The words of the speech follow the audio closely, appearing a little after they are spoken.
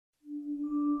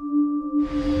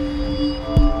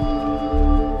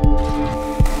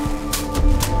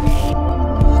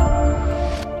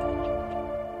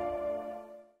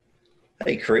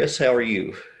Hey Chris, how are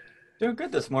you? Doing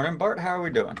good this morning. Bart, how are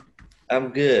we doing? I'm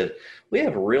good. We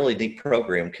have a really neat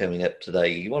program coming up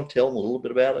today. You want to tell them a little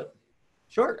bit about it?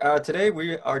 Sure. Today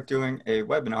we are doing a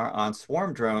webinar on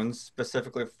swarm drones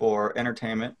specifically for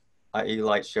entertainment, i.e.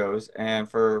 light shows,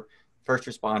 and for first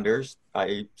responders,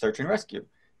 i.e. search and rescue.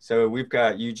 So we've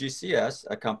got UGCS,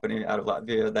 a company out of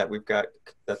Latvia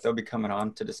that they'll be coming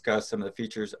on to discuss some of the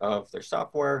features of their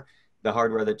software, the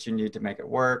hardware that you need to make it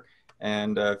work,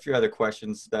 and a few other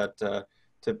questions to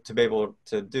be able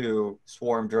to do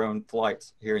swarm drone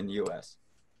flights here in the US.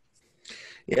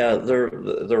 Yeah, they're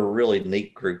a really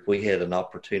neat group. We had an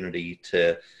opportunity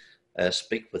to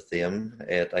speak with them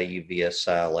at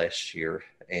AUVSI last year,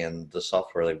 and the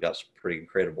software they've got is pretty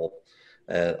incredible.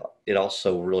 It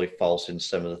also really falls in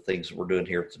some of the things that we're doing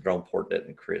here at the Drone Port, doesn't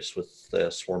it, Chris, with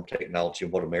swarm technology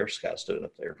and what Amerisky's doing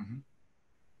up there. Mhm.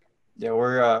 Yeah,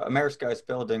 we're Amerisky's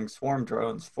building swarm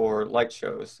drones for light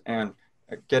shows and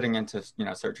getting into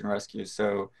search and rescue.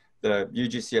 So the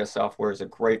UGCS software is a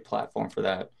great platform for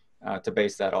that to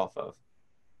base that off of.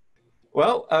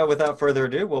 Well, without further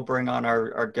ado, we'll bring on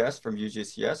our guest from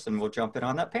UGCS and we'll jump in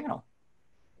on that panel.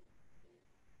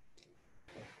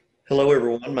 Hello,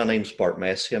 everyone. My name is Bart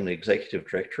Massey. I'm the Executive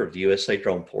Director of the USA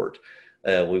Drone Port.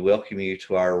 We welcome you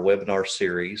to our webinar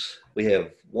series. We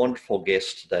have wonderful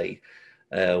guests today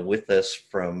with us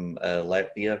from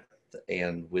Latvia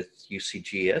and with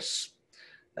UCGS.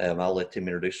 I'll let them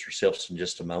introduce themselves in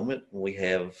just a moment. We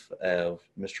have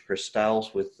Mr. Chris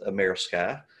Stiles with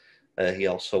Amerisky. He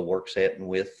also works at and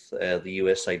with the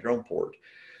USA Drone Port.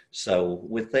 So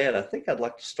with that, I think I'd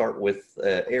like to start with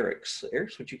Erics.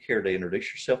 Erics, would you care to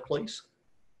introduce yourself, please?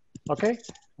 Okay,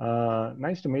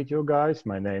 nice to meet you guys.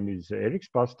 My name is Eric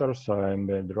Pastors. I'm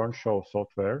the Drone Show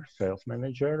Software Sales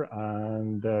Manager,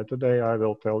 and today I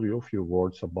will tell you a few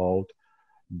words about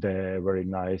the very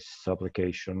nice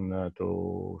application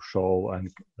to show and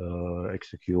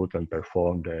execute and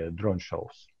perform the drone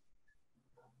shows.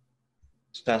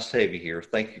 It's nice to have you here.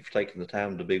 Thank you for taking the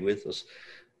time to be with us.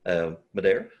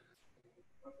 Madera?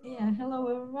 Yeah, hello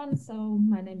everyone. So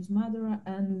my name is Madura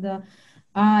and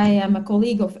I am a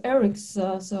colleague of Eric's.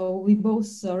 So we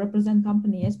both represent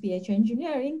company SPH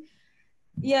Engineering.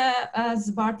 Yeah,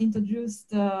 as Bart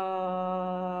introduced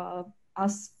us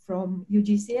from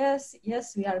UGCS,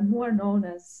 yes, we are more known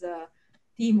as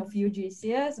team of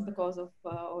UGCS because of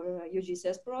our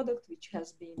UGCS product, which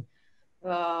has been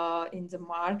in the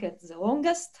market the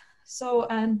longest. So,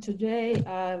 and today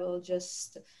I will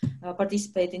just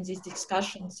participate in these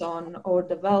discussions on our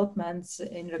developments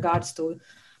in regards to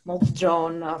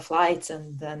multi-drone flights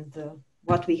and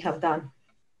what we have done.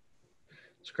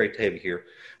 It's great to have you here.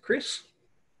 Chris?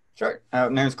 Sure. My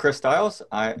name is Chris Stiles.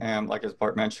 I am, like as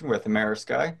Bart mentioned, with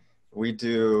Amerisky. We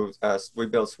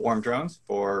build swarm drones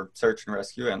for search and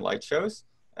rescue and light shows,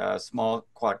 small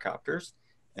quadcopters.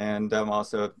 And I'm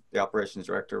also the operations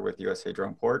director with USA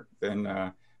Drone Port.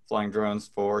 Been flying drones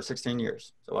for 16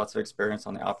 years. So lots of experience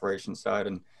on the operations side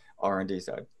and R&D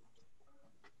side.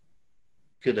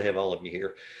 Good to have all of you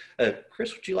here.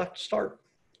 Chris, would you like to start?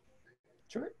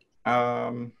 Sure.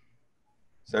 So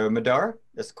Madar,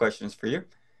 this question is for you.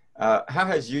 How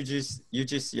has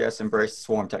UGCS embraced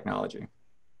swarm technology?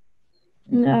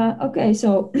 Okay,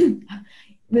 so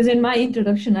within my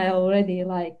introduction, I already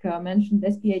mentioned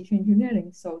SPH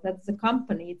Engineering. So that's the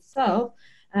company itself.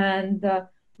 And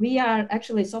we are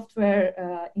actually software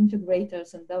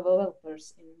integrators and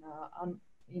developers in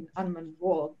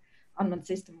unmanned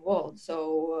system world.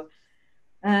 So,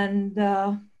 and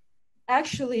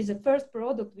actually the first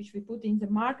product which we put in the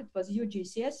market was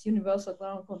UGCS, Universal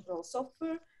Ground Control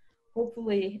Software.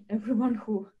 Hopefully everyone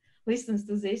who listens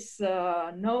to this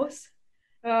knows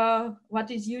what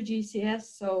is UGCS,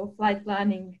 so flight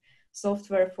planning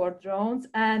software for drones.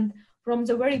 And from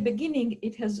the very beginning,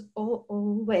 it has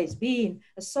always been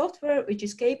a software which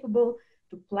is capable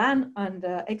to plan and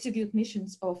execute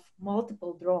missions of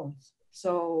multiple drones.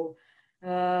 So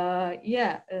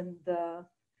yeah, and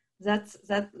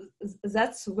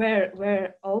that's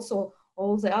where also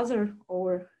all the other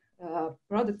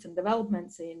products and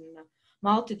developments in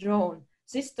multi-drone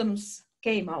systems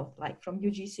came out, like from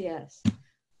UGCS.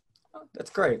 Oh, that's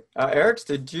great. Eric,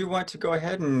 did you want to go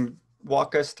ahead and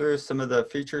walk us through some of the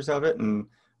features of it and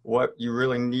what you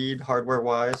really need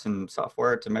hardware-wise and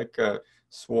software to make a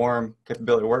swarm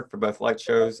capability work for both light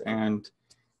shows and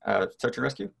search and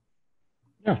rescue?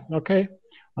 Yeah, okay.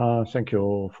 Thank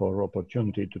you for the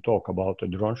opportunity to talk about the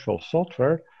drone show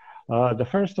software. The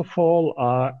first of all,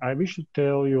 I wish to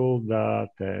tell you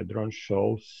that drone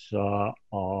shows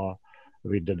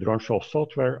with the drone show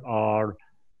software are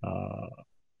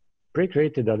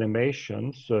pre-created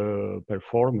animations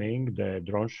performing the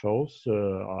drone shows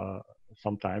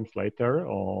sometimes later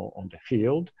on the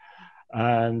field.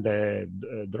 And the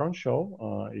drone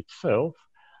show itself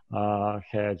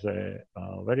has a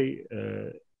very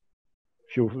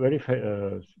few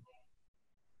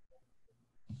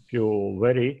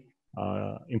very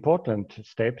important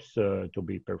steps to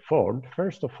be performed.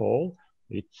 First of all,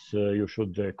 it's you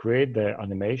should create the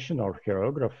animation or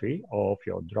choreography of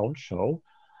your drone show,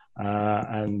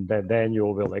 and then you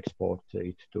will export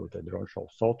it to the drone show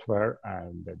software,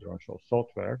 and the drone show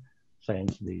software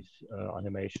sends these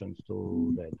animations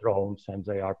to the drones, and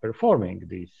they are performing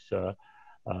these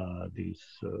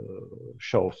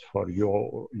shows for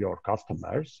your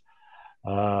customers.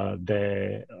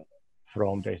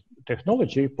 From the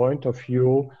technology point of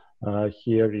view,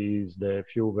 here is the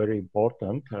few very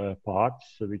important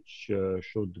parts which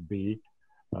should be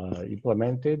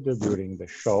implemented during the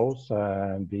shows,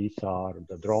 and these are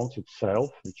the drones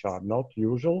itself, which are not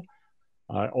usual.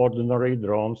 Ordinary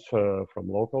drones from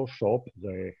local shop,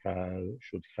 they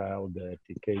should have the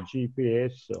TK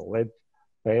GPS, LED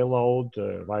payload,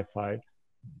 Wi-Fi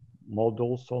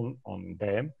modules on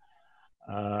them.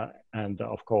 And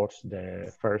of course,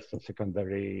 the first and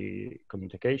secondary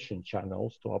communication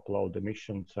channels to upload the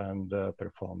missions and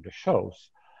perform the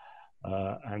shows.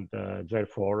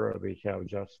 Therefore, we have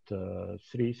just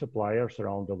 3 suppliers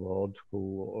around the world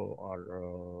who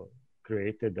are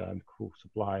created and who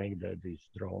supplying these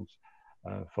drones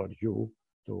for you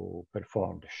to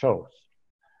perform the shows.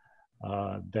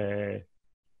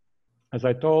 As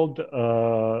I told,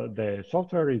 the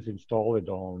software is installed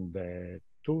on the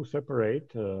 2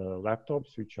 separate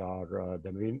laptops, which are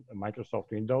the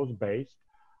Microsoft Windows based.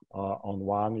 On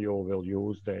one, you will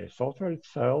use the software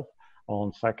itself.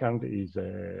 On second is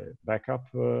a backup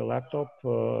laptop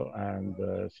and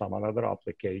some other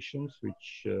applications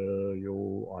which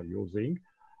you are using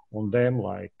on them,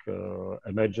 like in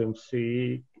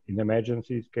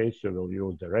emergencies case, you will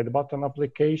use the red button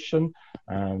application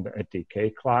and a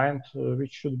TK client,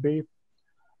 which should be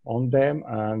on them.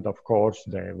 And of course,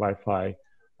 the Wi-Fi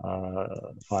 5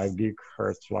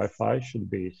 gigahertz Wi-Fi should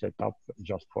be set up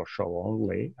just for show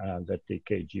only, and the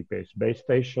TK GPS base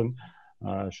station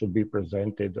should be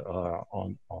presented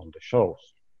on the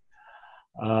shows.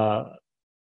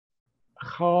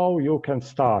 How you can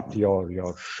start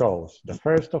your shows? The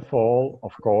first of all,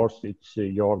 of course, it's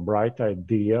your bright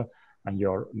idea and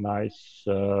your nice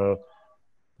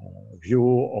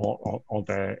view on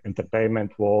the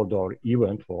entertainment world or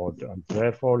event world, and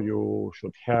therefore you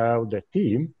should have the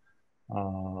team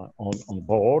on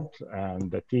board,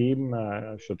 and the team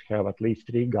should have at least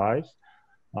 3 guys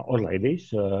or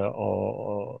ladies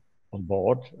on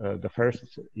board. The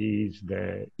first is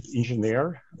the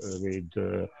engineer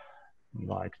with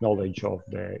like knowledge of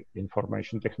the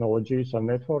information technologies and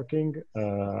networking.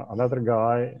 Another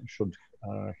guy should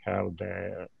have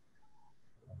the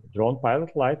drone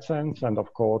pilot license, and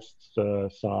of course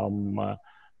some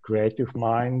creative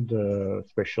mind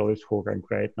specialists who can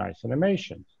create nice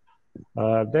animations.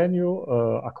 Then you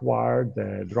acquire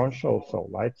the drone show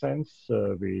license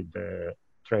with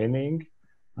training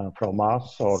from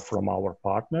us or from our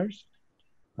partners.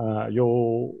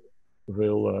 You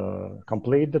will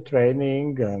complete the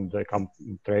training, and the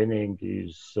training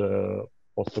is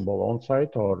possible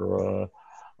on-site or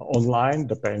online,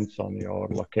 depends on your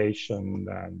location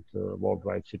and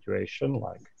worldwide situation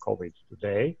like COVID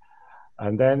today.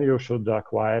 And then you should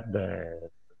acquire the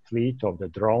fleet of the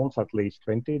drones, at least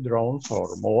 20 drones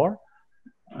or more.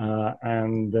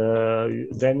 Then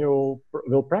you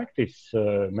will practice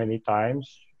many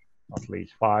times, at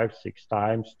least 5, 6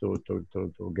 times to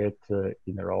get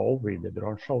in a row with the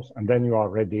drone shows. And then you are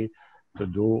ready to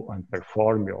do and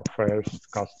perform your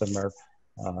first customer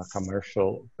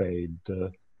commercial paid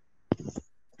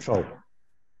show.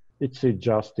 It's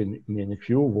just in a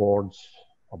few words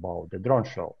about the drone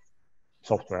show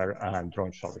software and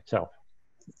drone show itself.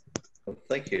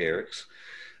 Thank you, Eriks.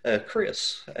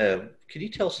 Chris, can you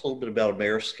tell us a little bit about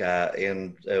Amerisky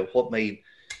and what made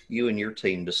you and your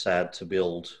team decide to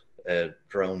build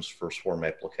drones for swarm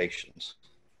applications?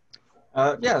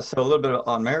 Yeah, so a little bit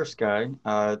on Amerisky.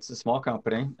 It's a small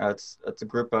company. It's a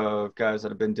group of guys that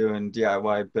have been doing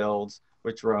DIY builds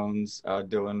with drones,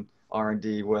 doing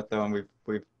R&D with them.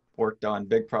 We've worked on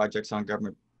big projects on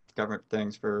government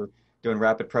things for doing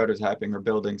rapid prototyping or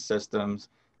building systems,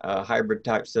 hybrid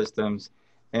type systems.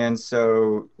 And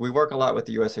so we work a lot with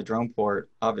the USA Drone Port,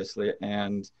 obviously,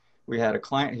 and we had a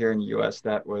client here in the US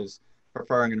that was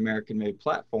preferring an American-made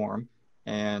platform,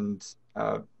 and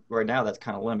right now that's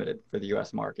kind of limited for the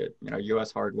US market. You know,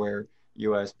 US hardware,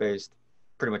 US-based,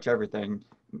 pretty much everything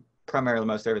primarily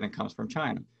most everything comes from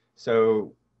China.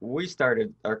 So we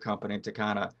started our company to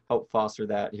kind of help foster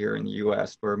that here in the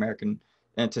US for American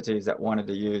entities that wanted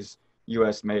to use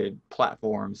US made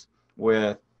platforms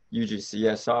with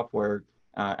UGCS software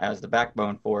as the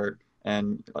backbone for it,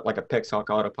 and like a Pixhawk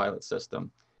autopilot system.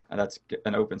 And that's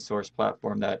an open source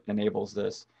platform that enables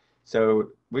this.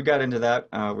 So we got into that.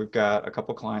 We've got a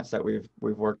couple clients that we've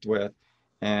worked with,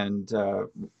 and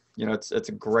you know, it's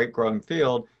a great growing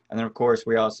field. And then of course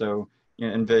we also, you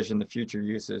know, envision the future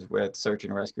uses with search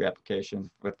and rescue applications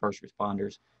with first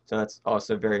responders. So that's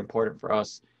also very important for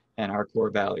us and our core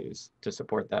values to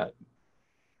support that.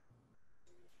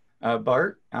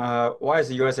 Bart, why is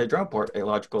the USA Drone Port a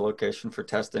logical location for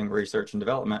testing, research, and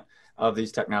development of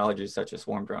these technologies such as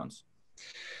swarm drones?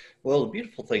 Well, the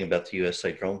beautiful thing about the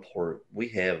USA Drone Port, we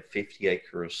have 50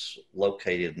 acres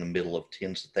located in the middle of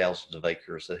tens of thousands of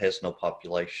acres that has no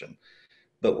population.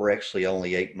 But we're actually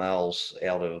only 8 miles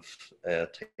out of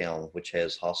town, which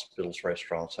has hospitals,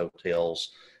 restaurants,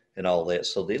 hotels, and all that.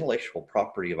 So the intellectual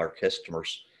property of our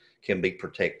customers can be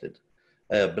protected.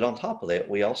 But on top of that,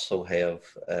 we also have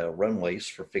runways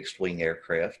for fixed wing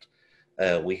aircraft.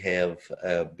 We have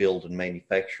build and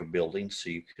manufacture buildings, so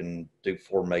you can do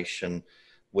formation,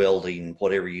 welding,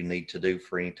 whatever you need to do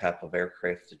for any type of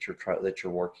aircraft that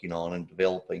you're working on and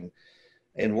developing.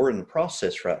 And we're in the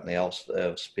process right now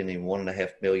of spending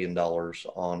 $1.5 million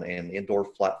on an indoor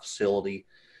flight facility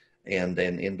and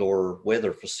an indoor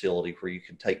weather facility where you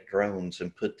can take drones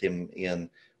and put them in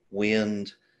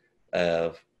wind,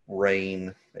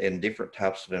 rain, and different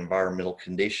types of environmental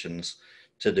conditions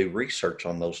to do research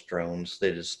on those drones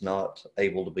that is not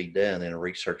able to be done in a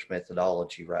research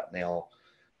methodology right now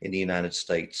in the United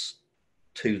States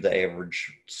to the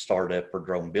average startup or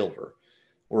drone builder.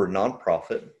 We're a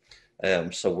nonprofit,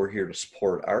 so we're here to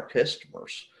support our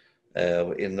customers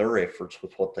in their efforts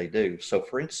with what they do. So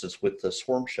for instance, with the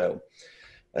Swarm Show,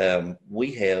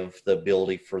 we have the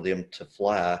ability for them to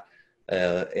fly,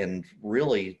 and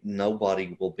really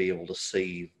nobody will be able to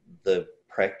see the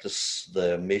practice,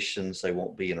 the missions. They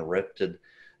won't be interrupted.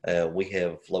 We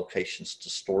have locations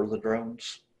to store the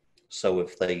drones. So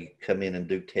if they come in and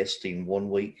do testing 1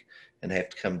 week and have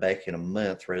to come back in a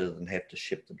month rather than have to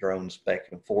ship the drones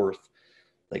back and forth,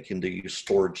 they can do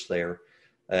storage there.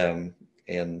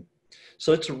 And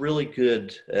so it's a really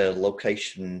good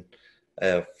location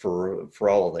for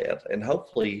all of that. And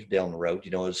hopefully down the road,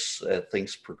 you know, as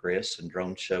things progress and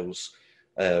drone shows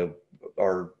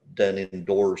are done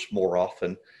indoors more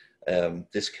often,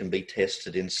 this can be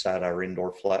tested inside our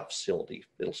indoor flight facility.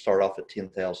 It'll start off at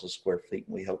 10,000 square feet,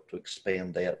 and we hope to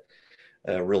expand that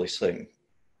really soon.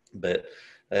 But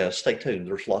stay tuned.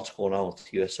 There's lots going on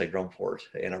with USA Drone Port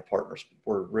and our partners.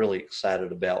 We're really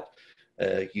excited about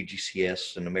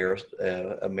UGCS and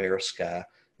Amerisky,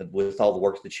 and with all the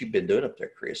work that you've been doing up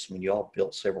there, Chris. I mean, you all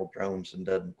built several drones and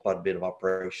done quite a bit of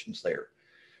operations there.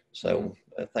 So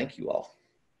thank you all.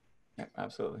 Yeah,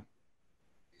 absolutely.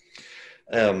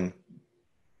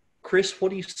 Chris,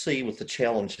 what do you see with the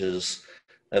challenges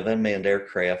of unmanned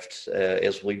aircraft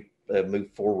as we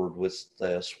move forward with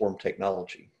swarm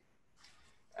technology?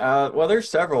 Well, there's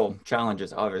several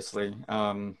challenges, obviously.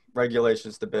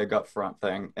 Regulation's the big upfront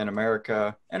thing in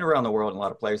America and around the world in a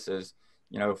lot of places.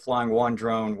 You know, flying one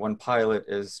drone, one pilot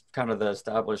is kind of the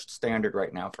established standard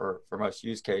right now for most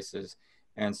use cases.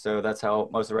 And so that's how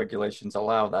most of the regulations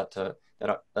allow that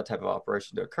type of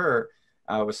operation to occur.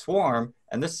 With swarm,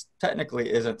 and this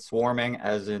technically isn't swarming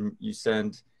as in you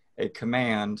send a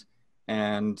command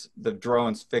and the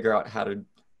drones figure out how to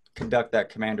conduct that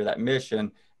command or that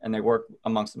mission, and they work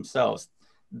amongst themselves.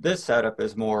 This setup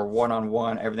is more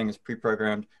one-on-one. Everything is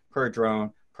pre-programmed per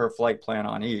drone, per flight plan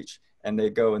on each, and they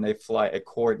go and they fly a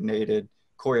coordinated,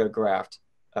 choreographed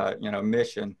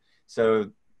mission. So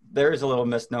there is a little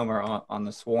misnomer on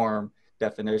the swarm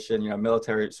definition. You know,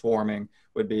 military swarming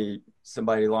would be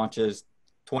somebody launches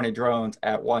 20 drones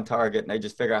at one target and they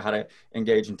just figure out how to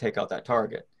engage and take out that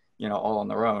target, you know, all on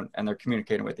their own, and they're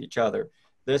communicating with each other.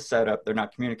 This setup, they're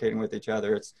not communicating with each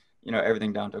other. It's, you know,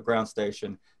 everything down to a ground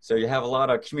station. So you have a lot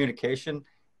of communication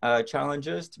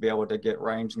challenges to be able to get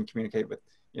range and communicate with,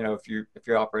 you know, if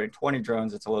you're operating 20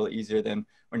 drones, it's a little easier than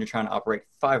when you're trying to operate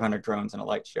 500 drones in a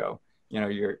light show. You know,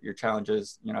 your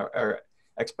challenges, you know, are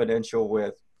exponential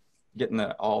with getting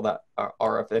all that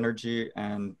RF energy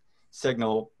and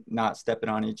signal not stepping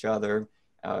on each other.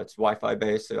 It's Wi-Fi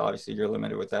based, so obviously you're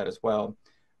limited with that as well.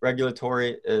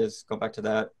 Regulatory is, go back to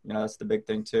that, you know, that's the big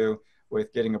thing too,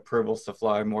 with getting approvals to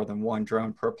fly more than one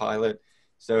drone per pilot.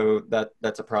 So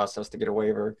that's a process to get a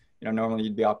waiver. You know, normally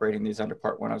you'd be operating these under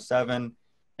Part 107.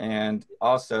 And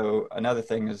also another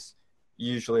thing is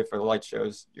usually for the light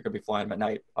shows, you're going to be flying them at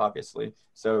night, obviously.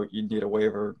 So you need a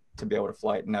waiver to be able to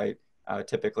fly at night,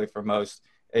 typically for most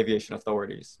aviation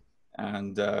authorities,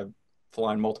 and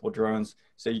flying multiple drones.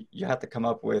 So you have to come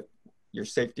up with your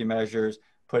safety measures,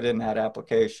 put in that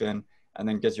application, and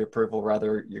then gets your approval,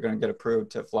 whether you're going to get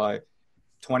approved to fly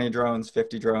 20 drones,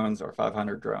 50 drones, or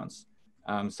 500 drones.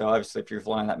 So obviously, if you're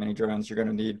flying that many drones, you're going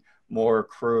to need more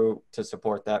crew to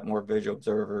support that, more visual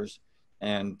observers,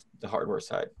 and the hardware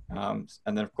side. And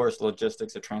then, of course,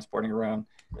 logistics of transporting around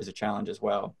is a challenge as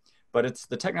well. But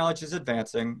the technology is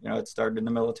advancing. You know, it started in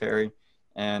the military,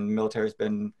 and the military's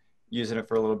been using it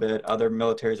for a little bit. Other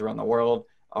militaries around the world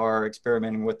are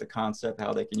experimenting with the concept,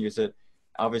 how they can use it.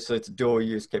 Obviously, it's dual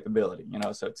use capability, you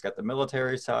know, so it's got the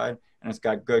military side and it's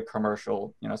got good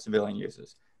commercial, you know, civilian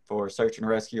uses. For search and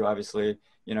rescue, obviously,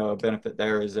 you know, a benefit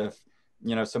there is if,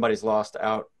 you know, somebody's lost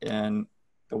out in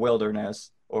the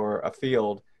wilderness or a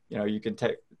field, you know, you can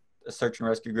take a search and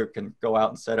rescue group can go out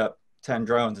and set up 10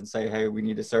 drones and say, hey, we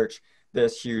need to search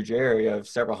this huge area of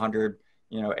several hundred,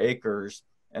 you know, acres.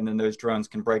 And then those drones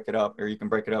can break it up, or you can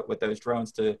break it up with those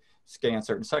drones to scan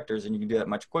certain sectors, and you can do that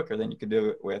much quicker than you could do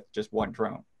it with just one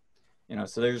drone. You know,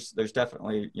 so there's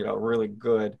definitely, you know, really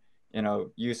good, you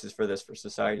know, uses for this for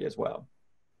society as well.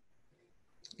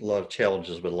 A lot of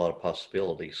challenges, but a lot of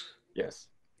possibilities. Yes,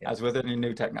 yeah. As with any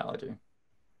new technology.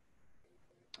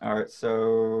 All right,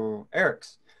 so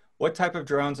Eriks, what type of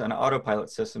drones and autopilot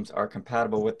systems are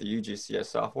compatible with the UGCS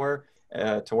software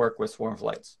to work with swarm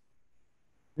flights?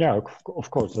 Yeah,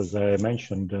 of course, as I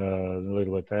mentioned a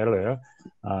little bit earlier,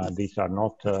 these are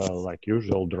not like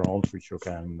usual drones, which you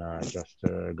can just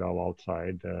go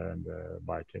outside and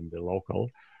buy in the local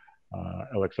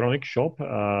electronic shop.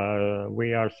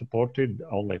 We are supported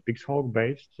only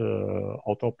Pixhawk-based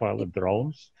autopilot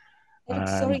drones.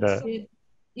 Sorry,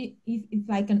 if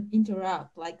I can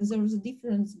interrupt, like there is a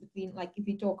difference between, like, if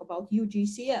we talk about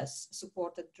UGCS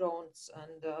supported drones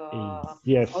and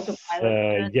yes,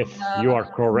 autopilot, yes, you are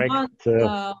correct.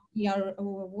 We are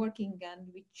working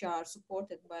and which are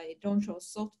supported by DroneShow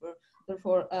software.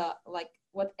 Therefore, like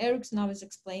what Erik's now is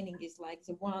explaining is like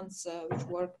the ones which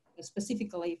work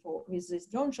specifically with this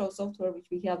DroneShow software, which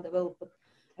we have developed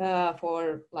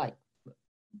for like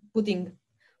putting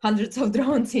hundreds of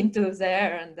drones into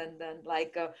there and then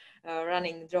like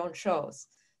running drone shows.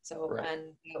 So, right.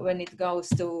 And when it goes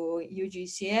to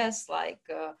UGCS, like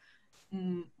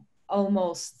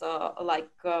almost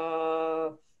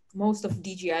most of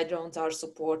DJI drones are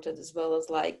supported, as well as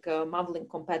like Mavlink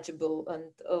compatible,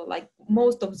 and like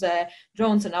most of the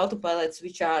drones and autopilots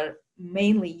which are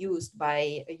mainly used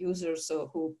by users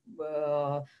who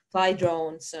fly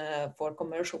drones for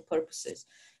commercial purposes.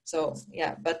 So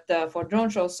yeah, but for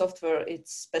DroneShow software,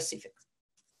 it's specific.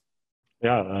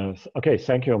 Yeah, okay,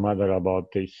 thank you, Mother,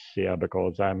 about this. Yeah,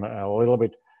 because I'm a little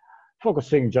bit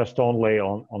focusing just only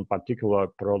on particular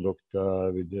product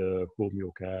with whom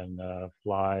you can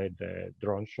fly the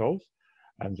drone shows,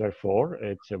 and therefore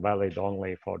it's valid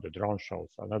only for the drone shows.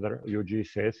 Another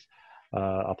UGCS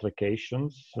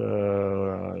applications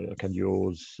can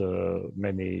use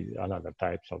many other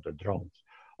types of the drones.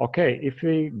 Okay, if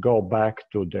we go back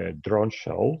to the drone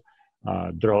show,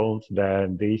 drones,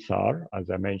 then these are, as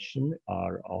I mentioned,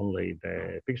 are only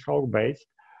the Pixhawk based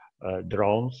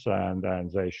drones, and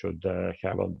then they should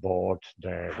have on board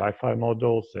the Wi-Fi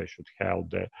modules. They should have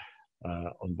the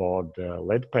on board the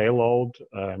LED payload,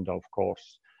 and of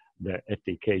course the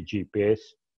ATK GPS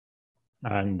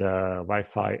and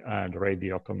Wi-Fi and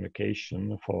radio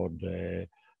communication for the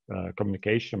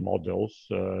communication modules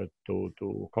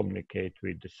to communicate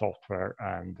with the software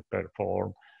and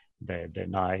perform the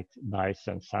nice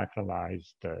and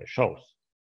synchronized shows.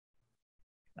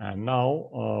 And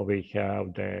now we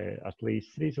have at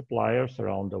least 3 suppliers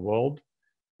around the world,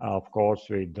 of course,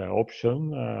 with the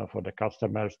option for the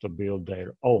customers to build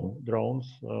their own drones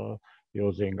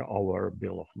using our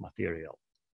bill of material.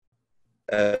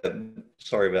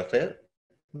 Sorry about that.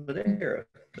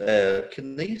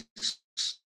 Can these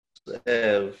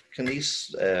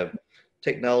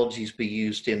technologies be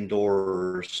used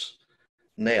indoors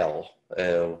now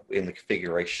in the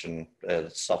configuration the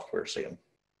software's in?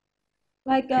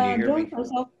 Like DroneShow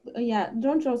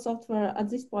software at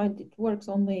this point, it works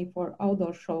only for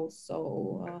outdoor shows.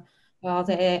 So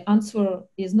the answer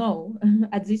is no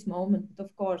at this moment. But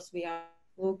of course, we are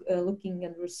looking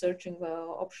and researching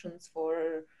options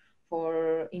for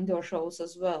indoor shows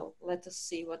as well. Let us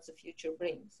see what the future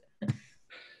brings.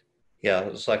 Yeah,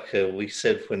 it's like we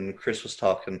said when Chris was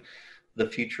talking, the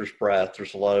future's bright.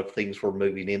 There's a lot of things we're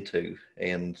moving into,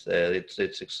 and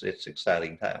it's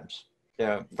exciting times.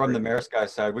 Yeah, from the Maersk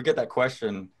side, we get that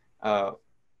question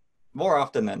more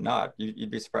often than not,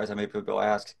 you'd be surprised how many people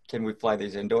ask, can we fly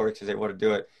these indoors? Because they want to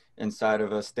do it inside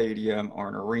of a stadium or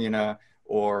an arena,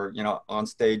 or, you know, on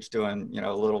stage doing, you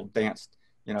know, a little dance,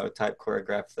 you know, type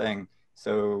choreographed thing.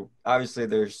 So obviously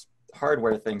there's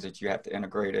hardware things that you have to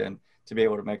integrate in to be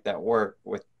able to make that work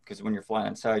with, because when you're flying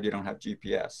inside, you don't have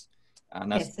GPS.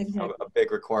 And that's Yes, exactly. a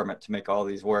big requirement to make all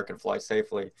these work and fly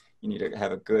safely. You need to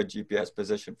have a good GPS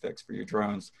position fix for your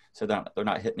drones so that they're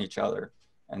not hitting each other,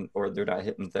 and or they're not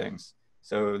hitting things.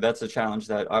 So that's a challenge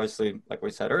that obviously, like we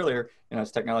said earlier, you know,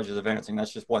 as technology is advancing,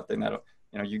 that's just one thing that,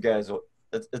 you know, you guys will,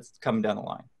 it's coming down the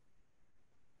line.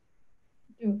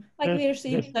 Like Yes, we're yes.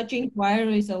 seeing such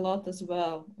inquiries a lot as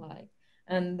well. Like,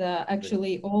 and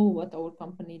actually, all what our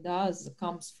company does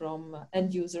comes from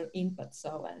end user input,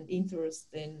 so and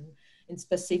interest in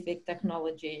specific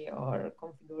technology or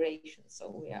configuration. So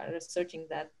we are researching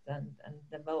that and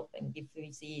developing if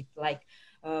we see it like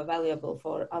valuable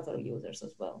for other users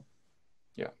as well.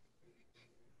 Yeah.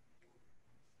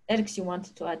 Eric, you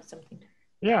wanted to add something?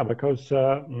 Yeah, because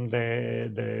for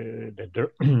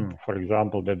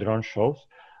example, the drone shows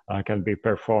can be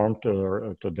performed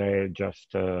today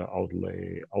just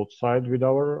only outside with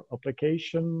our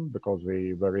application, because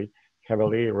we very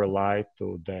heavily rely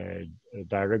to the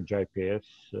direct GPS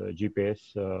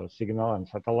signal and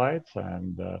satellites,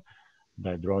 and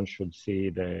the drone should see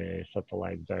the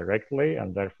satellite directly,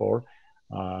 and therefore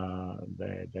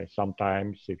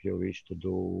sometimes if you wish to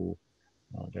do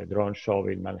the drone show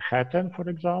in Manhattan, for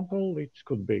example, it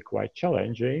could be quite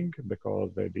challenging because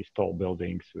these tall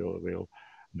buildings will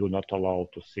do not allow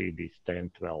to see these 10,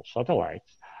 12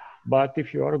 satellites. But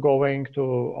if you are going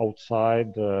to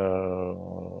outside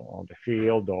on the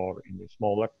field or in the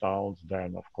smaller towns,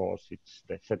 then of course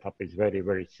the setup is very,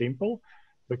 very simple,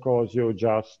 because you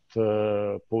just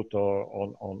put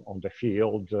on the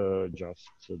field just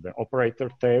the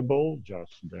operator table,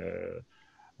 just the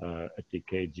a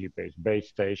TK GPS base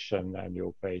station, and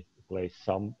you place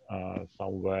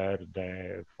somewhere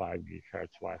the 5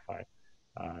 gigahertz Wi-Fi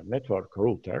network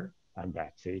router, and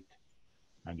that's it.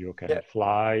 And you can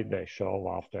fly the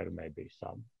show after maybe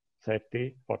some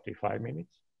 30, 45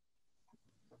 minutes.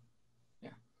 Yeah,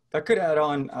 if I could add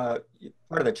on, part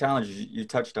of the challenges you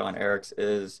touched on, Eric,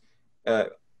 is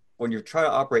when you try to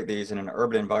operate these in an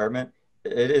urban environment,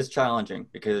 it is challenging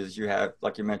because you have,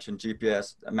 like you mentioned,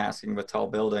 GPS masking with tall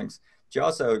buildings. But you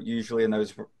also usually in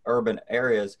those urban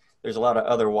areas, there's a lot of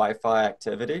other Wi-Fi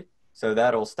activity. So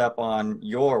that'll step on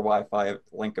your Wi-Fi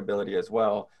linkability as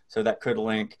well. So that could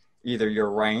link either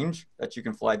your range that you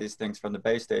can fly these things from the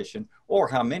base station, or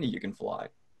how many you can fly.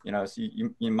 You know, so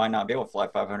you might not be able to fly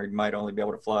 500, you might only be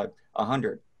able to fly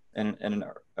 100 in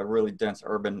a really dense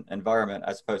urban environment,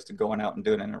 as opposed to going out and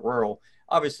doing it in a rural.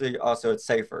 Obviously, also it's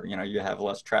safer. You know, you have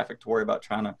less traffic to worry about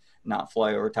trying to not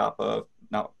fly over top of,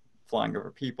 not flying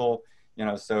over people. You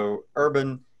know, so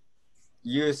urban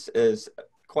use is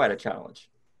quite a challenge.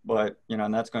 But, you know,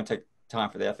 and that's going to take time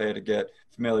for the FAA to get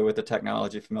familiar with the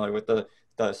technology, familiar with the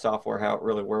software, how it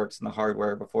really works, and the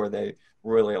hardware before they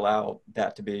really allow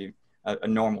that to be a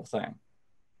normal thing.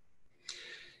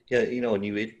 Yeah, you know, and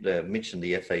you mentioned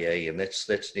the FAA, and that's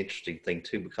an interesting thing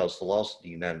too, because the laws of the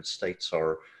United States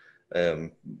are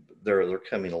they're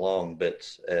coming along, but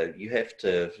you have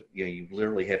to, you know, you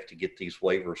literally have to get these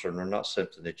waivers, and they're not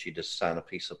something that you just sign a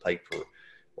piece of paper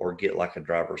or get like a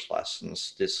driver's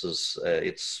license. This is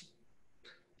it's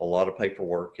a lot of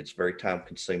paperwork. It's very time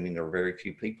consuming. There are very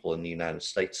few people in the United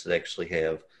States that actually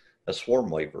have a swarm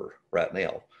waiver right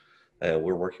now.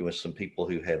 We're working with some people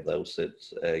who have those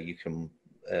that you can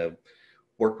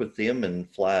work with them and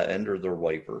fly under their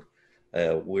waiver.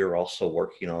 We're also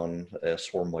working on a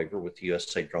swarm waiver with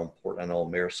USA Drone Port. I know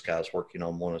Amerisky is working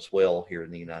on one as well here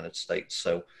in the United States.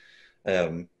 So,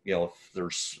 you know, if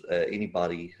there's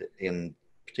anybody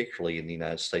particularly in the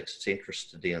United States that's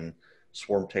interested in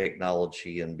swarm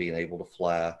technology and being able to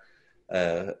fly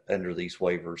under these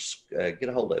waivers, get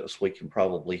a hold of us. We can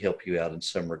probably help you out in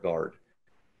some regard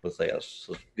with that.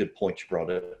 So good point you brought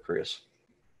up, Chris.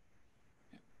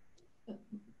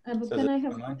 Can I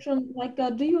have a question? Like,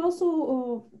 do you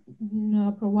also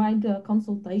provide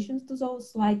consultations to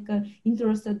those like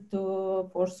interested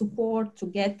for support to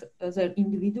get their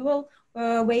individual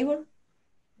waiver,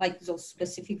 like those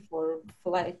specific for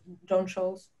flight drone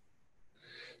shows?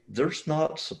 There's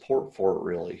not support for it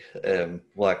really.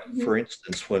 Like for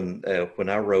instance, when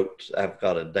I wrote, I've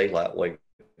got a daylight waiver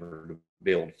to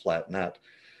be able to fly at night.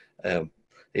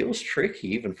 It was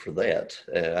tricky even for that.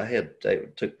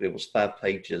 It was 5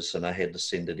 pages, and I had to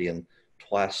send it in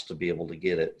twice to be able to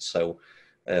get it. So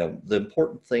the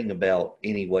important thing about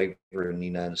any waiver in the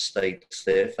United States,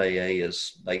 the FAA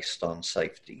is based on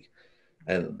safety.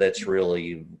 And that's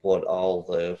really what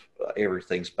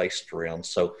everything's based around.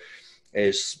 So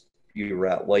as you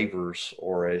write waivers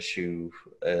or as you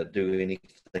do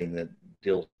anything that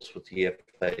deals with the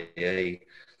FAA,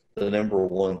 the number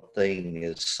one thing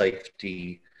is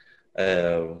safety,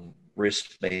 uh,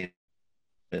 risk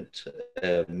management,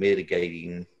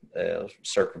 mitigating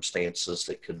circumstances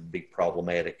that could be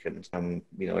problematic. And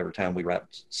every time we write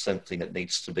something that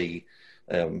needs to be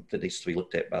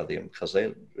looked at by them, because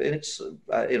it's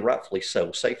rightfully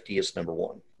so. Safety is number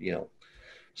one.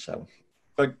 So.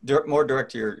 But more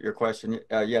direct to your question,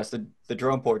 yes, the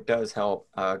drone port does help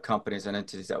companies and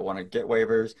entities that want to get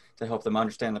waivers, to help them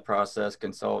understand the process,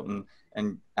 consult,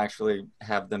 and actually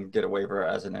have them get a waiver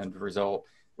as an end result.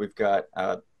 We've got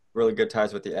really good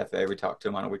ties with the FAA. We talk to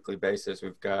them on a weekly basis.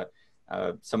 We've got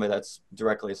somebody that's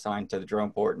directly assigned to the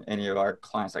drone port, and any of our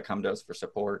clients that come to us for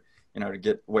support, to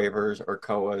get waivers or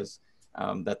COAs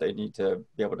that they need to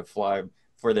be able to fly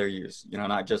for their use,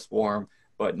 not just swarm,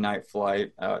 but night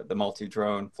flight, the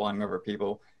multi-drone flying over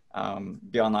people,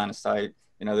 beyond line of sight.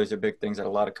 Those are big things that a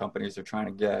lot of companies are trying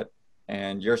to get.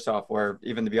 And your software,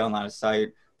 even the beyond line of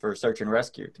sight for search and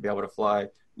rescue, to be able to fly,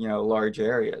 large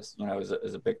areas,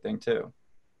 is a big thing too.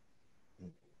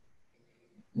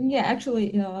 Yeah,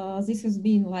 actually, this has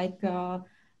been like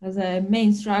the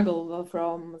main struggle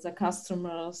from the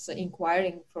customers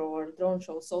inquiring for drone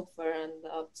show software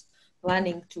and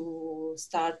planning to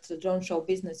start the drone show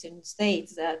business in the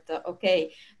States, that,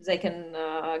 okay, they can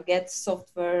get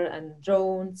software and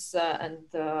drones and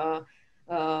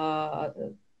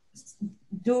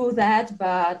do that,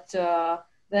 but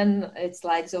then it's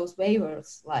like those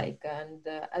waivers, and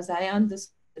as I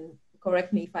understand,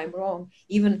 correct me if I'm wrong,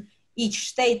 even each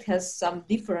state has some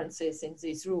differences in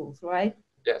these rules, right?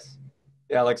 Yes.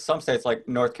 Yeah, like some states, like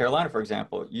North Carolina, for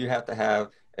example, you have to have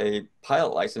a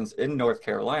pilot license in North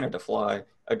Carolina to fly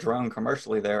a drone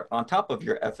commercially there on top of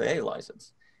your FAA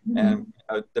license. Mm-hmm.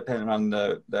 And depending on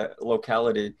the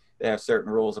locality, they have certain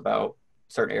rules about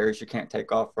certain areas you can't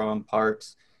take off from,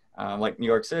 parks. Like New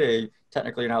York City,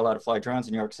 technically you're not allowed to fly drones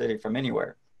in New York City from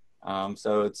anywhere.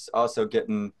 So it's also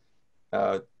getting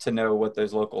to know what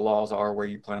those local laws are, where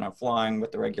you plan on flying,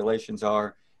 what the regulations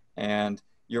are. And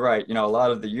you're right, a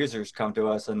lot of the users come to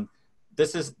us, and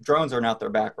drones are not their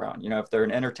background. If they're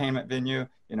an entertainment venue,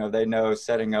 they know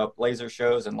setting up laser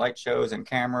shows and light shows and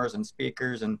cameras and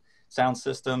speakers and sound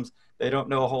systems. They don't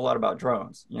know a whole lot about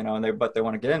drones, but they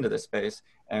want to get into this space,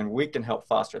 and we can help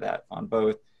foster that on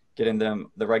both getting them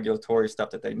the regulatory stuff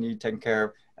that they need taken care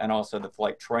of, and also the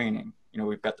flight training.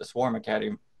 We've got the Swarm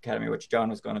Academy, which John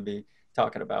was going to be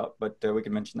talking about, but we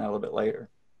can mention that a little bit later.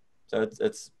 So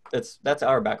that's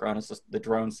our background. It's just the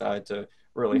drone side to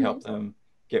really mm-hmm. help them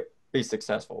be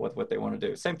successful with what they want to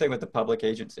do. Same thing with the public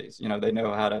agencies. They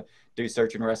know how to do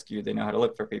search and rescue. They know how to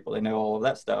look for people. They know all of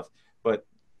that stuff. But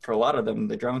for a lot of them,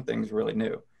 the drone thing's really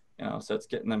new. So it's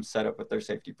getting them set up with their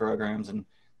safety programs and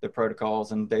the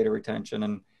protocols and data retention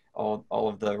and all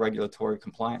of the regulatory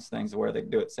compliance things where they can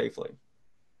do it safely.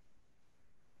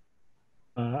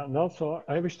 And also,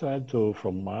 I wish to add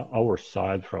from our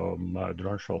side, from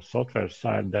Drone Show software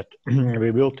side, that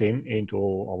we built into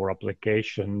our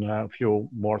application a few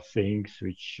more things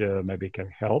which maybe can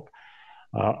help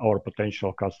our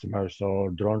potential customers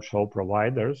or drone show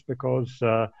providers, because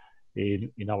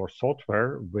in our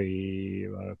software we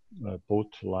put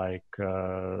like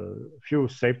few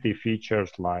safety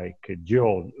features like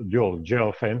dual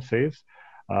geofences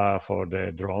for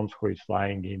the drones who is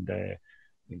flying in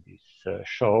these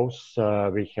shows.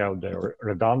 We have the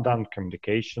redundant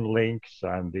communication links,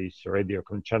 and these radio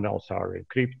channels are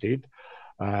encrypted.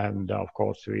 And of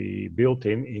course, we built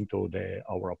into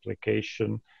our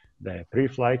application the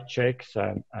pre-flight checks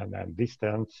and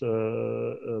distance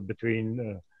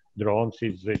between drones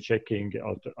is checking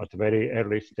at very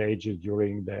early stages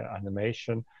during the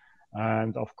animation.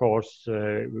 And of course,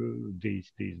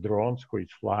 these drones who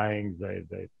is flying,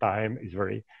 the time is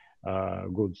very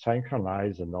good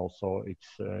synchronized, and also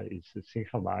it's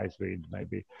synchronized with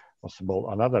maybe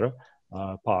possible another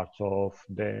parts of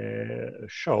the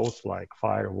shows like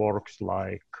fireworks,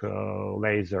 like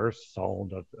lasers,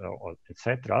 sound,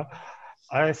 etc.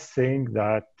 I think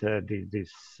that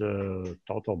this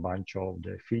total bunch of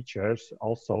the features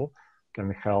also can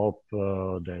help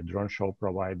the drone show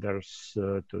providers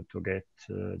to get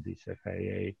these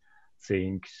FAA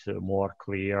things more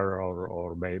clear,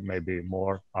 or maybe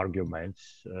more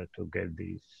arguments to get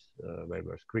these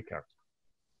waivers quicker.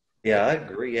 Yeah, I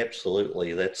agree.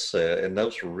 Absolutely. That's and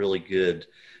those are really good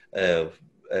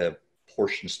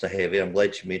portions to have in. I'm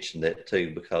glad you mentioned that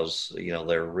too, because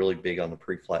they're really big on the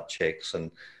pre-flight checks,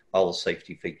 and all the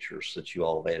safety features that you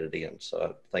all have added in.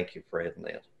 So thank you for adding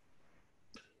that.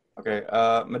 Okay,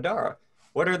 Madara,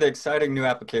 what are the exciting new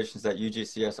applications that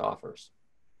UGCS offers?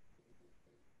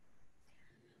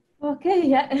 Okay,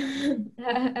 yeah.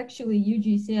 Actually,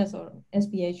 UGCS or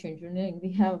SPH Engineering,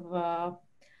 we have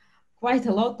quite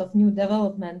a lot of new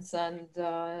developments and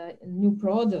new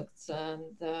products,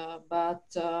 and but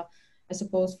I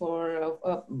suppose for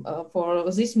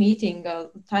this meeting,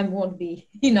 time won't be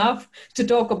enough to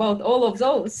talk about all of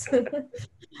those.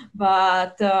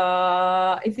 But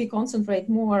if we concentrate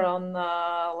more on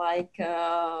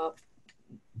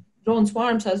drone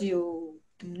swarms, as you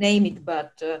name it,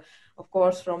 but of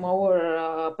course, from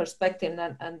our perspective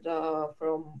and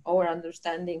from our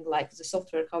understanding, like the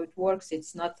software, how it works,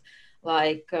 it's not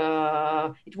like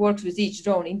it works with each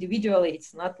drone individually.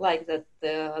 It's not like that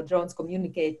the drones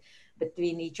communicate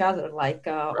between each other, like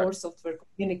Right. our software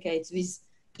communicates with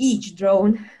each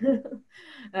drone,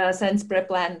 sends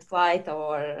pre-planned flight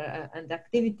or and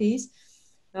activities.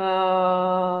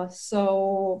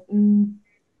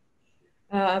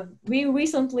 We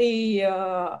recently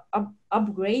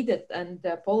upgraded and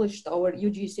polished our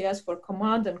UGCS for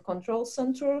command and control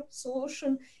center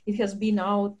solution. It has been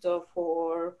out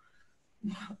for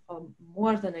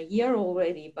more than a year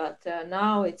already, but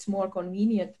now it's more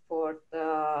convenient for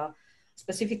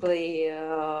specifically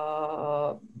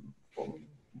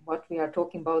what we are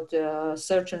talking about,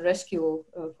 search and rescue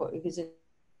for within.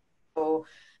 So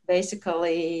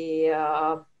basically,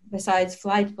 besides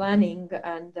flight planning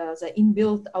and the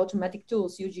inbuilt automatic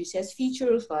tools, UGCS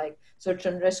features like search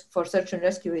and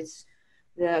rescue, it's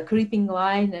the creeping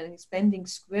line and expanding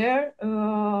square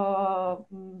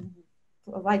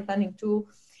flight planning tool.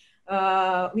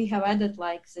 We have added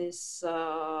like this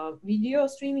video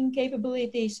streaming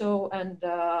capability, and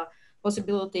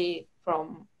possibility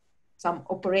from some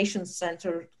operations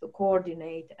center to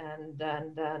coordinate and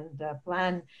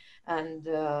plan and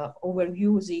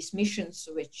overview these missions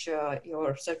which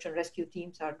your search and rescue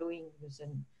teams are doing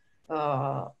within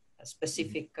a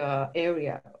specific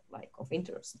area like of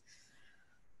interest.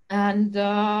 And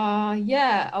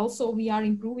yeah, also we are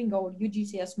improving our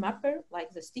UGCS mapper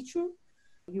like the Stitcher.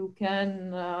 You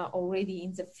can already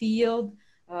in the field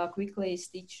quickly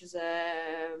stitch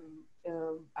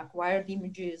the acquired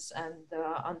images and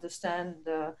understand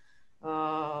the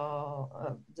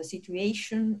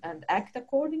situation and act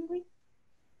accordingly.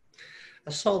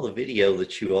 I saw the video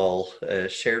that you all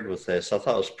shared with us. I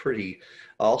thought it was pretty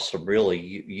awesome, really.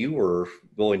 You were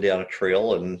going down a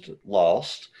trail and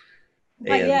lost.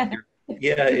 And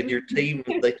and your team,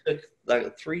 they took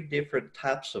like 3 different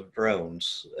types of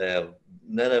drones.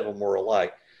 None of them were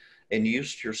alike, and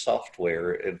used your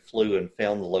software and flew and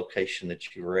found the location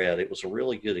that you were at. It was a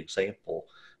really good example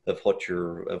of what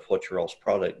your all's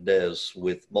product does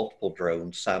with multiple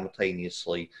drones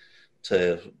simultaneously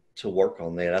to work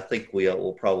on that. I think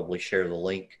we'll probably share the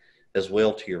link as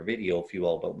well to your video, if you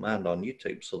all don't mind, on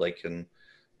YouTube, so they can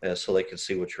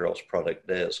see what your all's product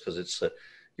does, because it's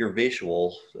your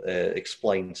visual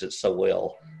explains it so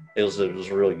well. It was a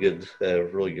really good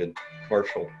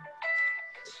commercial.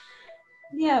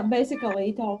 Yeah, basically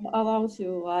it allows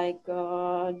you like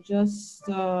just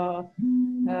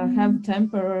have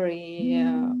temporary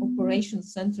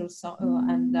operations centers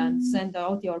and then send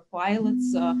out your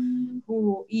pilots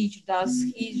who each does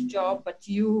his job, but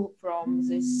you from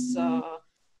this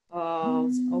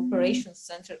operations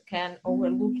center can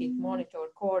overlook it, monitor,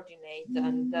 coordinate,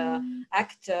 and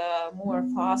act more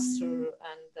faster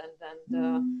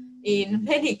and in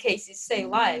many cases save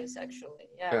lives actually.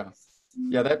 Yeah.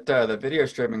 Yeah, that the video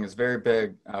streaming is very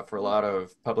big for a lot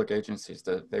of public agencies.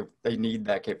 That they need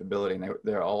that capability, and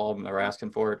they're all of them are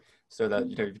asking for it, so that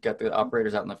you've got the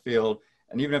operators out in the field,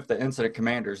 and even if the incident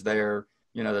commander's there,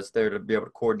 that's there to be able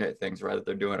to coordinate things, whether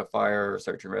they're doing a fire or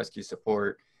search and rescue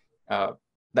support.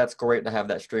 That's great to have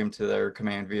that stream to their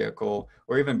command vehicle,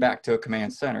 or even back to a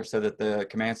command center, so that the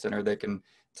command center, they can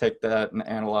take that and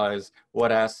analyze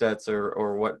what assets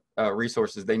or what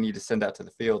resources they need to send out to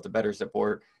the field to better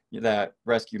support that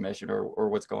rescue mission or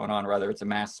what's going on. Rather, it's a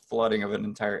mass flooding of an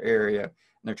entire area, and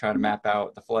they're trying to map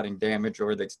out the flooding damage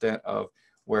or the extent of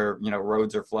where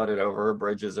roads are flooded over,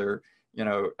 bridges are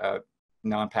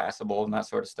non-passable, and that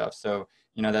sort of stuff. So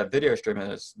that video streaming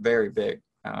is very big,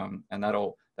 and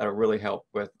that'll really help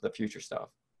with the future stuff.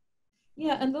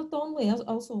 Yeah, and not only,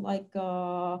 also like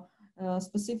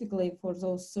specifically for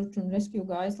those search and rescue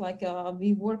guys, like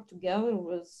we work together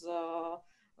with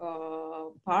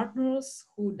partners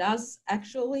who does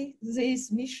actually these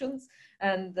missions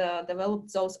and develop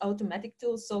those automatic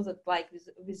tools, so that like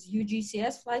with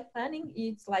UGCS flight planning,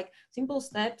 it's like simple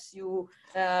steps. You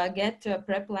get a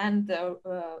pre-planned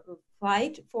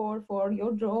flight for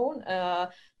your drone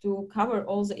to cover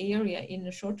all the area in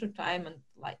a shorter time and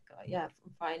like yeah,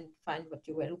 find what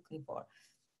you were looking for.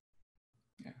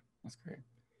 Yeah, that's great.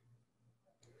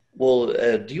 Well,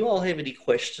 do you all have any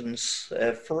questions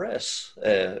for us,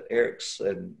 Eriks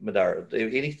and Madara?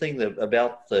 Anything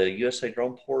about the USA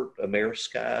Drone Port,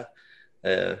 Amerisky,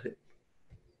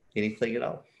 anything at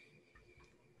all?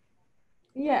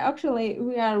 Yeah, actually,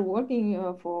 we are working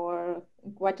for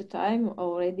quite a time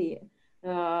already,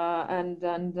 and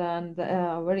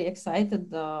very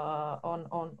excited on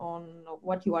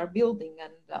what you are building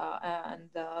and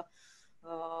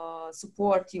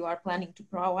support you are planning to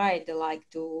provide, like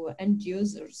to end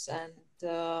users, and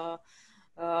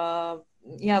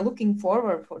yeah, looking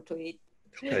forward to it.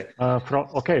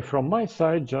 Okay. From my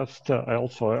side, just I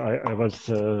was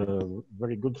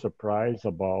very good surprised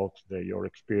about your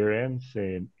experience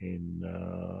in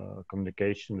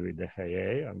communication with the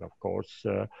FAA, and of course,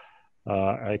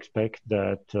 I expect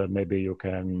that maybe you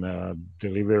can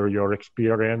deliver your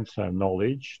experience and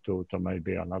knowledge to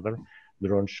maybe another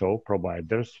drone show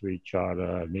providers which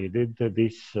are needed.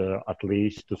 This at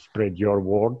least to spread your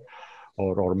word.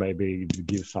 Or maybe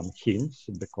give some hints,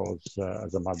 because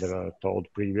as a mother told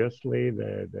previously,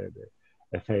 the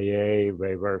FAA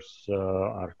waivers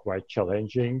are quite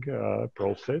challenging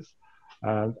process.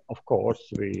 And of course,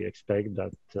 we expect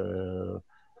that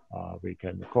we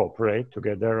can cooperate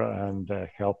together and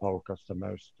help our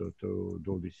customers to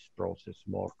do this process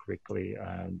more quickly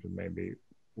and maybe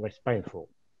less painful.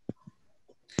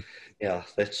 Yeah,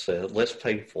 that's less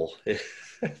painful.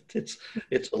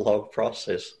 It's a long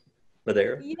process.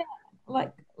 Madara? Yeah,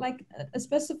 like a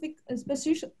specific,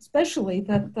 especially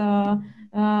that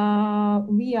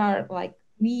we are like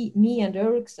me and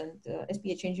Eriks and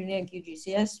SPH Engineering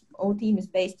UGCS, our team is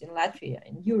based in Latvia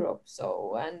in Europe.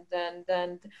 So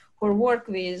and for work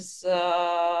with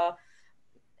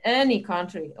any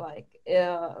country, like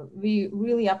we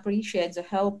really appreciate the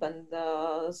help and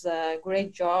the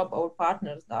great job our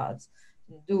partners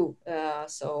do.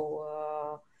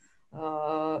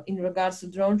 In regards to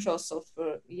drone show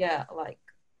software, yeah, like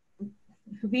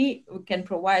we can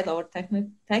provide our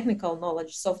technical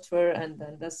knowledge, software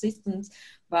and assistance,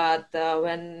 but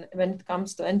when it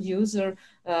comes to end user,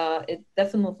 it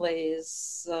definitely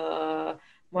is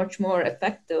much more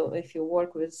effective if you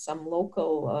work with some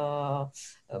local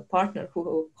partner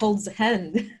who holds the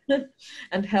hand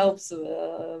and helps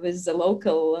with the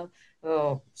local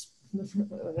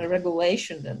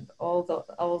regulation and all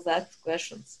that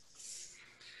questions.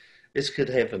 It's good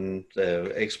having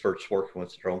experts working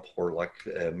with the drone port like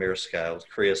Amerisky.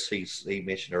 Chris, he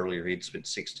mentioned earlier he'd spent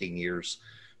 16 years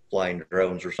flying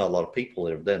drones. There's not a lot of people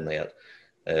that have done that.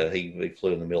 He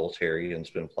flew in the military and has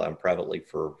been flying privately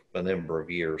for a number of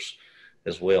years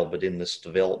as well. But in this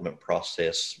development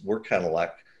process, we're kind of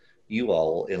like you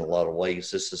all in a lot of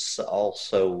ways. This is all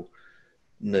so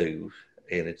new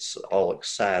and it's all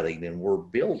exciting, and we're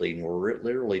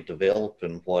literally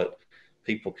developing what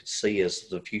people could see as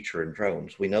the future in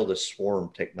drones. We know the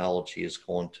swarm technology is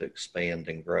going to expand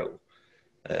and grow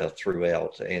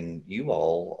throughout, and you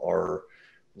all are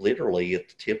literally at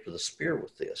the tip of the spear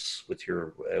with this, with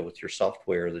your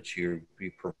software that you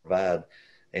provide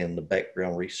and the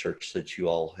background research that you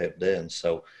all have done.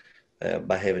 So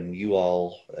by having you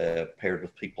all paired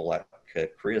with people like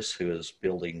Chris, who is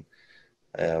building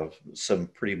some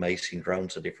pretty amazing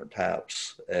drones of different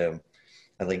types,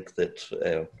 I think that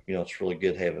it's really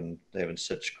good having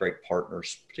such great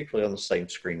partners, particularly on the same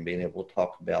screen, being able to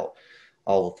talk about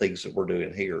all the things that we're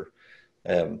doing here.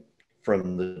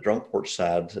 From the drone port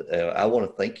side, I want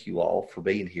to thank you all for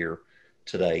being here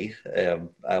today.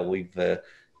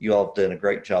 You all have done a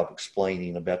great job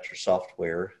explaining about your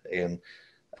software, and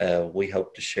we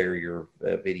hope to share your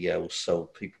videos so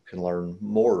people can learn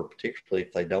more, particularly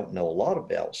if they don't know a lot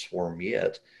about Swarm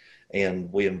yet.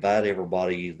 And we invite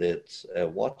everybody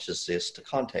that watches this to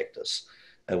contact us.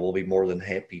 We'll be more than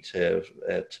happy to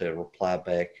reply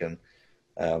back. And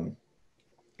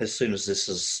as soon as this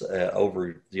is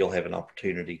over, you'll have an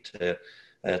opportunity to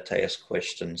ask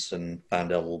questions and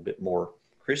find out a little bit more.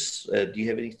 Chris, do you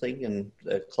have anything in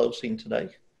closing today?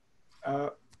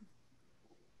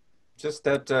 Just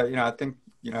that I think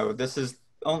this is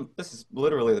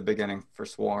literally the beginning for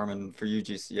Swarm and for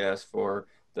UGCS for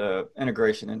the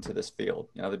integration into this field.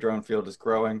 The drone field is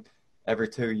growing. Every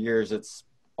 2 years, it's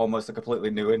almost a completely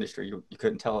new industry. You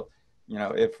couldn't tell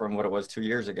it from what it was 2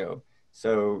 years ago.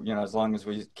 So, you know, as long as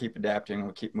we keep adapting,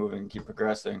 we keep moving, keep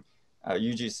progressing,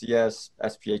 UGCS,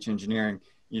 SPH Engineering,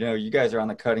 you know, you guys are on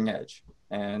the cutting edge,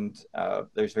 and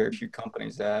there's very few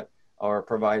companies that are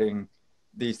providing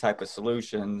these type of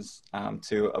solutions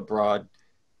to a broad,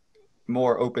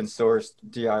 more open source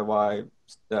DIY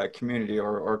community,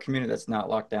 or a community that's not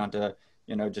locked down to,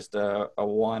 you know, just a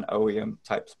one OEM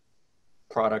type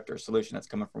product or solution that's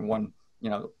coming from one, you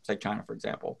know, say China, for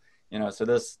example. You know, so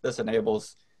this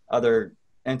enables other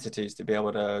entities to be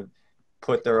able to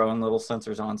put their own little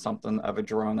sensors on something of a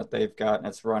drone that they've got, and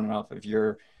it's running off of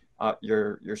your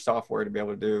software to be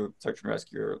able to do search and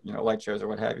rescue, or, you know, light shows or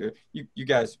what have you. You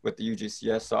guys with the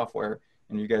UGCS software,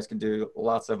 and you guys can do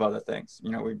lots of other things.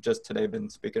 You know, we've just today been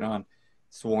speaking on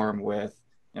Swarm with,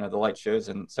 you know, the light shows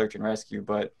and search and rescue,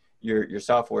 but your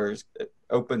software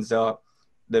opens up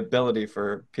the ability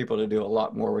for people to do a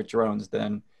lot more with drones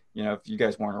than, you know, if you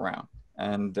guys weren't around.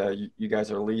 And you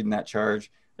guys are leading that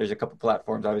charge. There's a couple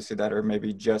platforms, obviously, that are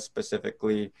maybe just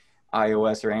specifically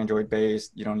iOS or Android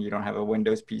based. You don't have a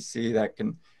Windows PC that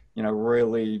can, you know,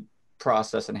 really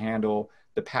process and handle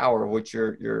the power of what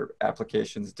your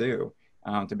applications do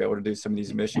to be able to do some of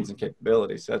these missions and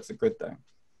capabilities. So that's a good thing.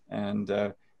 And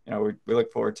you know, we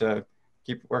look forward to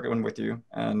keep working with you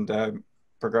and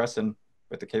progressing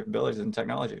with the capabilities and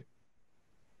technology.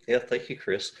 Yeah, thank you,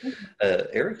 Chris.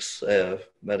 Eric's,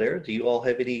 Madeira, do you all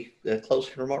have any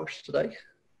closing remarks today?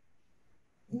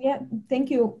 Yeah,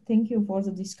 thank you for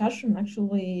the discussion.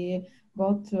 Actually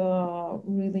got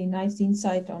really nice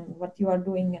insight on what you are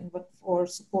doing and what for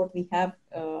support we have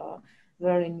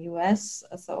there in US.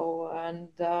 So, and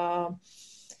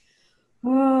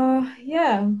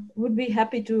yeah, would be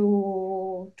happy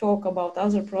to talk about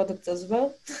other products as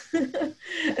well.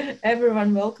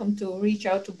 Everyone welcome to reach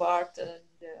out to Bart and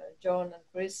John and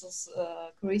Chris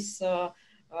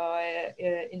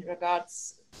in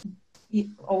regards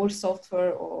our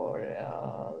software or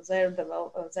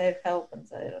their help and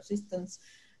their assistance.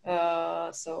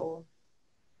 So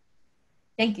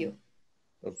thank you.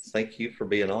 Well, thank you for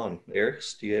being on. Eric,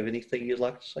 do you have anything you'd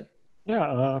like to say?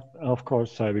 Yeah, of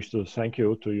course, I wish to thank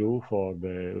you for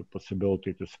the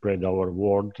possibility to spread our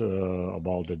word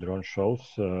about the drone shows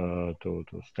to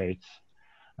states.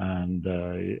 And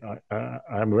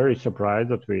I'm very surprised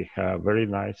that we have very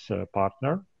nice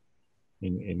partner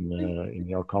in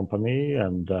your company.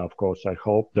 And of course, I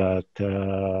hope that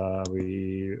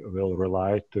we will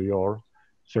rely to your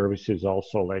services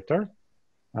also later.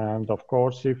 And of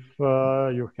course, if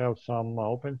you have some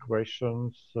open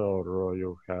questions or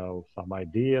you have some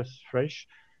ideas fresh,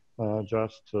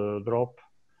 just drop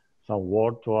some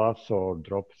word to us or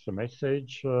drop us a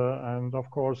message. And of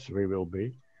course, we will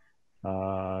be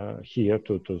here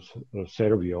to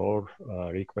serve your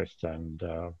requests and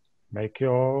make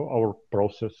our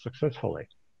process successfully.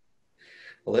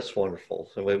 Well, that's wonderful.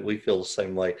 So we feel the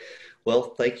same way. Well,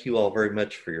 thank you all very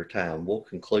much for your time. We'll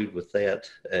conclude with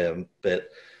that. But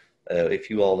if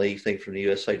you all need anything from the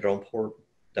USA Drone Port,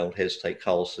 don't hesitate to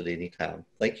call us at any time.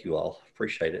 Thank you all.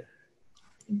 Appreciate it.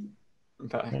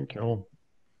 Bye. Thank you.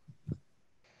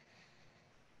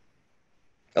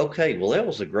 Okay, well, that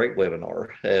was a great webinar.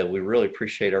 We really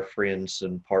appreciate our friends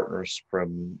and partners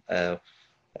from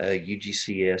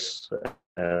UGCS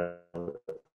out of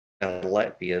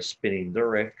Latvia spending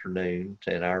their afternoon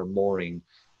and our morning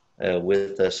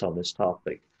with us on this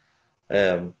topic.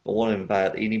 I want to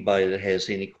invite anybody that has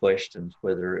any questions,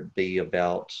 whether it be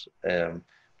about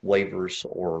waivers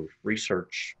or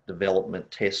research, development,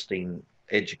 testing,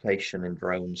 education in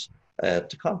drones,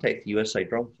 to contact the USA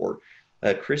Drone Port.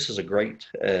 Chris is a great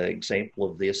example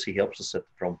of this. He helps us at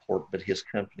the Drone Port, but his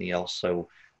company also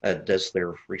does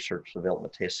their research,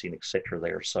 development, testing, etc.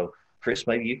 there. So Chris,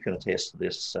 maybe you can attest to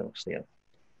this to some extent.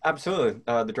 Absolutely.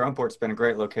 The Drone Port's been a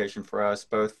great location for us,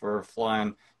 both for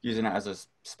flying, using it as a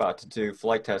spot to do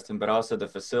flight testing, but also the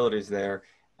facilities there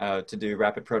to do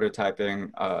rapid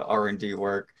prototyping, R&D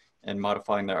work, and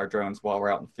modifying our drones while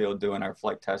we're out in the field doing our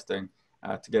flight testing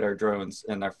to get our drones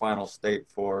in their final state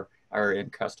for our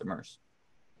end customers.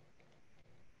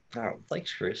 All right,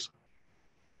 thanks, Chris.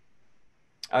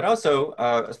 I'd also,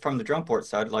 from the Drone Port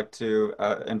side, like to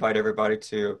invite everybody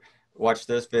to watch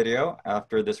this video.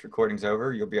 After this recording's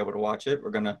over, you'll be able to watch it. We're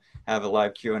going to have a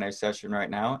live Q&A session right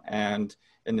now. And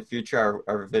in the future,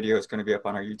 our video is going to be up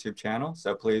on our YouTube channel.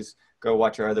 So please go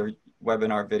watch our other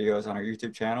webinar videos on our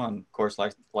YouTube channel. And of course,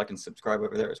 like and subscribe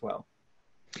over there as well.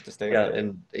 To stay updated.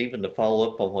 And even to follow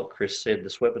up on what Chris said,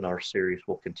 this webinar series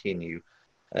will continue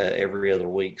every other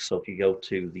week. So if you go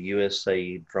to the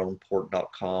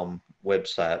usadroneport.com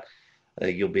website,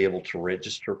 you'll be able to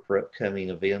register for upcoming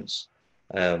events.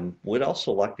 We'd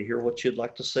also like to hear what you'd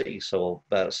like to see. So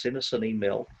send us an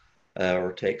email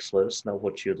or text. Let us know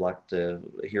what you'd like to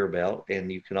hear about.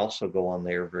 And you can also go on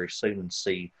there very soon and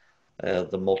see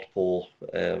the multiple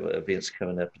events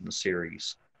coming up in the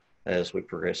series as we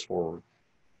progress forward.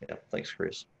 Yeah, thanks,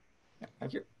 Chris. Yeah,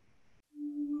 thank you.